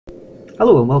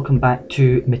Hello and welcome back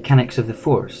to Mechanics of the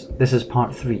Force. This is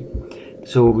part 3.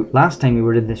 So last time we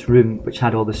were in this room which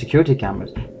had all the security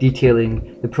cameras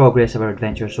detailing the progress of our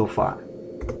adventure so far.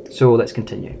 So let's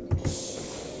continue.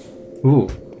 Ooh,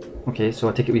 okay, so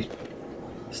I take it we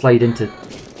slide into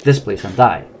this place and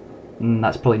die.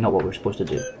 That's probably not what we're supposed to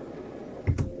do.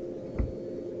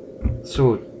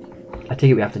 So I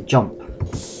take it we have to jump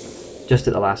just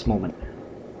at the last moment.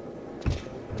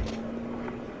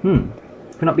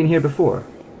 We've not been here before.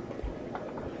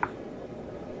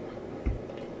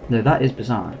 Now that is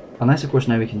bizarre. Unless of course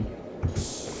now we can...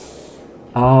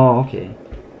 Oh, okay.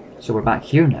 So we're back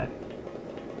here now.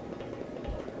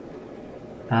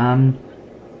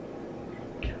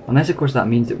 Unless of course that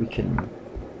means that we can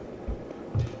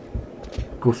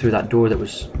go through that door that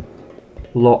was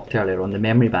locked earlier on, the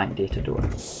memory bank data door.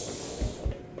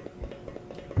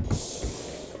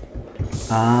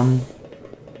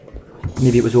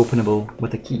 Maybe it was openable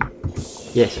with a key.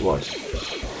 Yes, it was.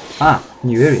 Ah,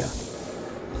 new area.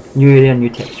 New area, new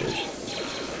textures.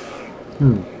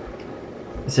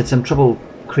 It's had some trouble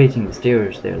creating the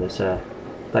stairs there. There's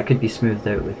that could be smoothed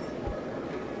out with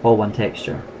all one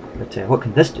texture. But what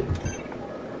can this do?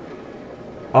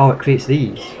 Oh, it creates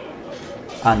these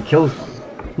and kills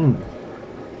them.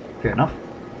 Fair enough.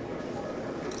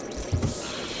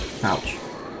 Ouch.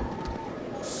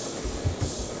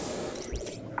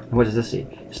 What does this say?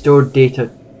 Stored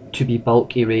data to be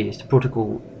bulk erased.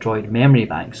 Protocol droid memory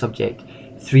bank. Subject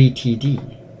 3TD.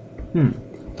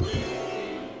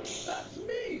 That's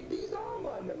me. These are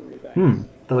my memory banks.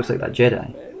 That looks like that Jedi.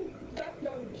 And that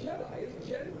young Jedi is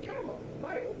Jedi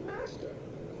my old master.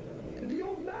 And the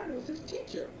old man was his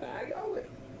teacher, Ag Owen.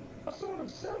 A sort of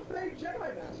self-made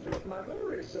Jedi Master, if my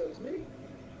memory serves me.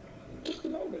 Just a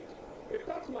moment. If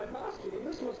that's my master, then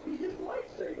this must be his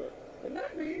lightsaber. And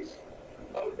that means...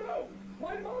 Oh no!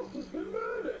 My master's been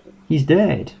murdered! He's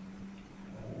dead.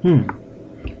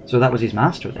 So that was his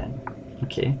master then.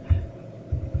 Okay.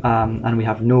 And we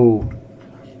have no...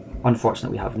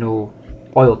 Unfortunately, we have no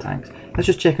oil tanks. Let's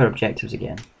just check our objectives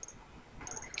again.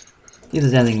 See if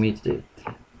there's anything we need to do.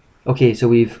 Okay, so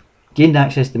we've gained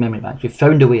access to the memory banks. We've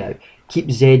found a way out. Keep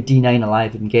ZD9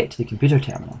 alive and get to the computer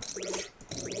terminal.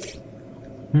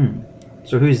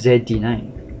 So who's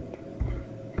ZD9?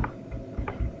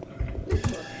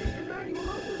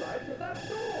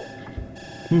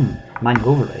 Manual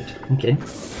override. Okay.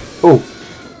 Oh!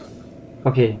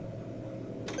 Okay.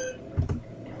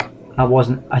 That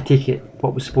wasn't, I take it,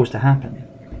 what was supposed to happen.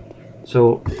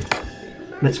 So,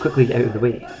 let's quickly get out of the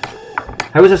way.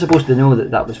 How was I supposed to know that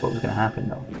that was what was going to happen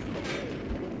though?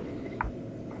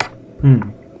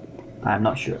 I'm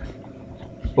not sure.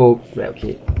 Oh, right,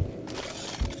 okay.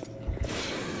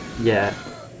 Yeah.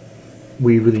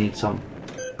 We really need some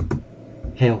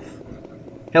health.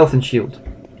 Health and shield.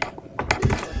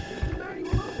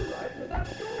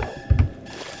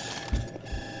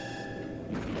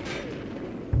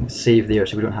 Save there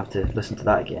so we don't have to listen to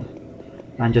that again.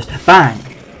 And just BANG!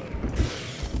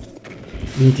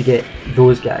 We need to get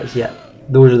those guys, yeah.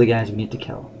 Those are the guys we need to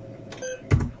kill.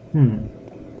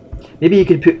 Maybe you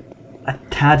could put a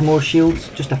tad more shields,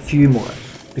 just a few more.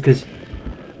 Because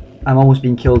I'm almost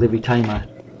being killed every time I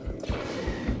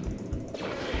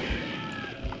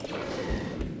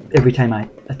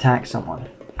attack someone.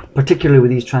 Particularly with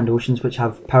these Trandoshans which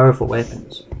have powerful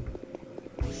weapons.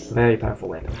 Very powerful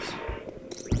weapons.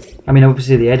 I mean,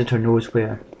 obviously the editor knows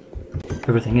where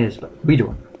everything is, but we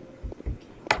don't.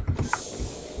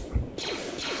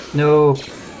 No,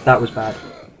 that was bad.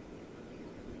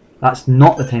 That's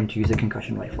not the time to use a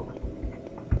concussion rifle.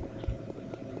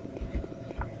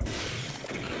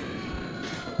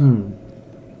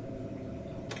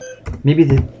 Maybe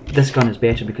this gun is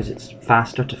better because it's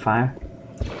faster to fire,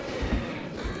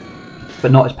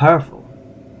 but not as powerful.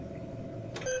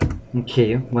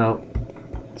 Okay, well...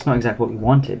 It's not exactly what we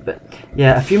wanted, but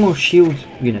yeah, a few more shield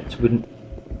units wouldn't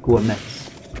go amiss.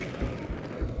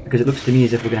 Because it looks to me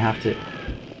as if we're going to have to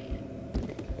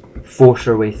force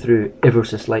our way through ever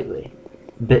so slightly,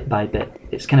 bit by bit.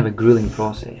 It's kind of a grueling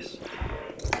process.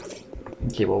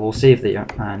 Okay, well we'll save there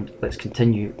and let's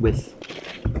continue with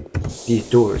these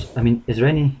doors. I mean, is there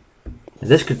any...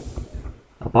 This could...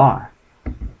 a bar.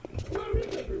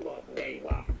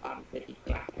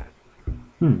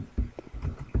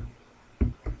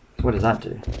 What does that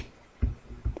do?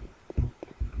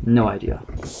 No idea.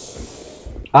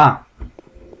 Ah!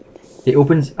 It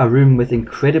opens a room with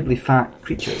incredibly fat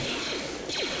creatures.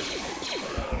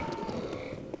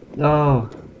 Oh!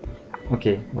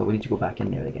 Okay, well we need to go back in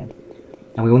there again.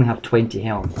 And we only have 20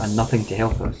 health and nothing to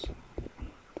help us.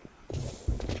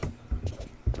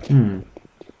 I mean,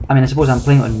 I suppose I'm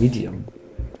playing it on medium.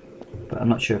 but I'm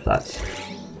not sure if that's...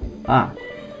 Ah.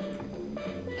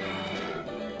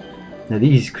 Now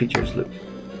these creatures look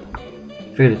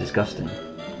fairly disgusting.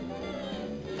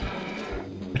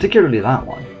 Particularly that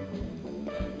one.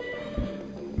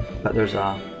 But there's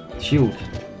a shield.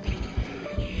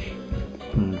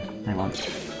 Hang on.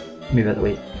 Move out of the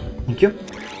way. Thank you.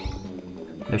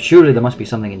 Now surely there must be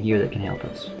something in here that can help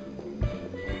us.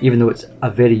 Even though it's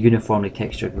a very uniformly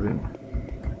textured room.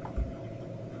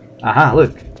 Aha,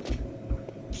 look!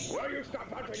 Will you stop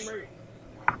hunting me?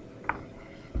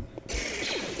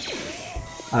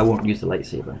 I won't use the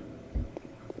lightsaber.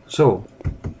 So,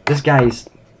 this guy's...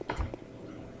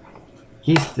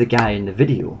 he's the guy in the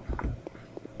video.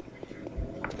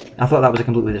 I thought that was a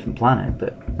completely different planet,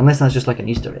 but unless that's just like an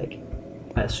Easter egg,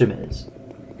 I assume it is.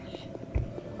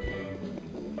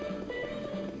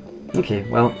 Okay,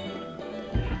 well,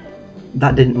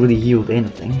 that didn't really yield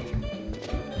anything.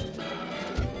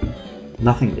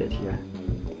 Nothing did here.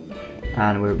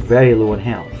 And we're very low in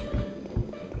health.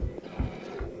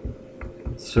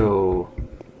 So,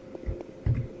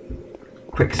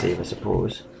 quick save, I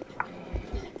suppose.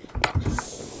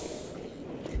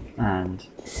 And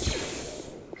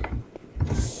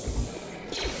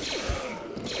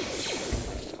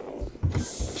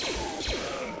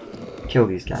kill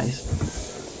these guys.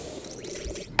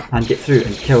 And get through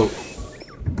and kill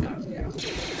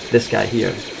this guy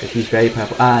here, because he's very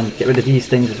powerful. And get rid of these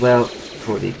things as well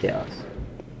before they get us.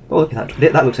 Oh, look at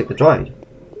that. That looks like the droid.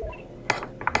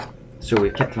 So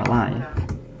we've kept him alive.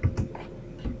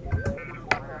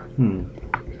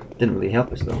 Didn't really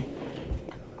help us though.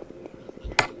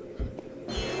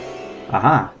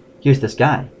 Aha! Here's this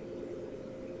guy.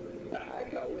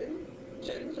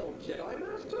 Jedi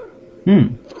Master?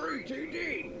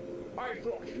 3TD! I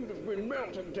thought you'd have been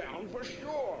melted down for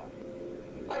sure.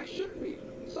 I should be.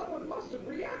 Someone must have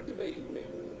reactivated me.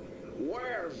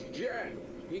 Where's Jen?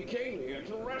 He came here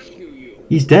to rescue you.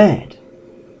 He's dead.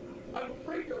 I'm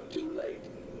afraid you're too late.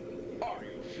 Are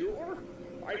you sure?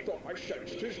 I thought I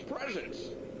sensed his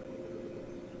presence.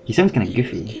 He sounds kind of He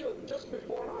was goofy. killed just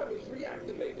before I was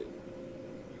reactivated.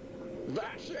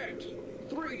 That's it.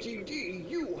 3TD,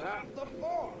 you have the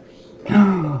Force.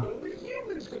 Only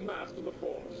humans can master the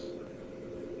Force.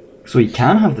 So he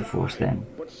can have the Force then.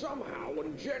 But somehow,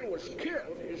 when Jen was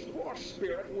killed, his Force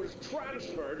spirit was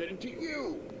transferred into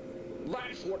you.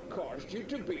 That's what caused you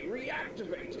to be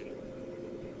reactivated.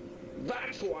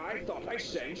 That's why I thought I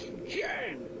sensed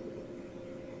Jen.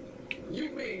 You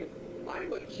mean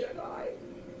I'm a Jedi?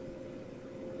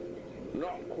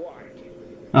 Not quite.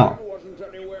 Oh. Jen wasn't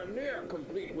anywhere near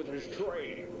complete with his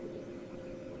training.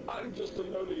 I'm just a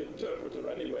lowly interpreter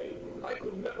anyway. I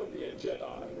could never be a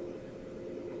Jedi.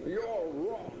 You're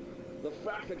wrong. The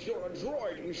fact that you're a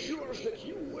droid ensures that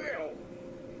you will.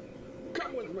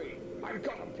 Come with me. I've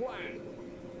got a plan.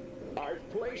 I've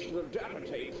placed the data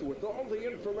tapes with all the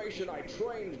information I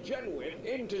trained Jen with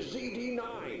into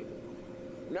ZD9.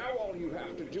 Now all you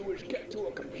have to do is get to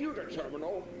a computer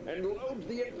terminal and load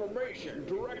the information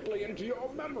directly into your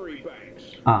memory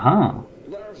banks. Uh-huh.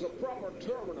 There's a proper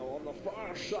terminal on the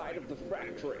far side of the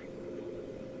factory.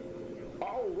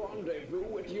 I'll rendezvous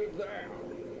with you there.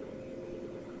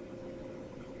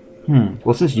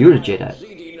 Well, since you're a Jedi...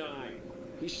 ZD9.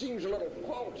 He seems a little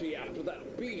faulty after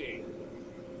that beating.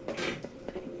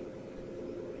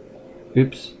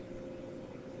 Oops.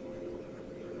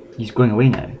 He's going away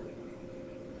now.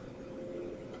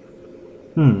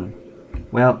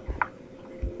 Well,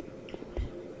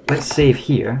 let's save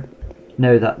here,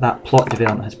 now that that plot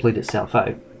development has played itself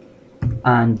out,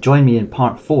 and join me in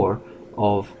part 4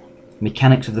 of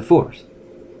Mechanics of the Force.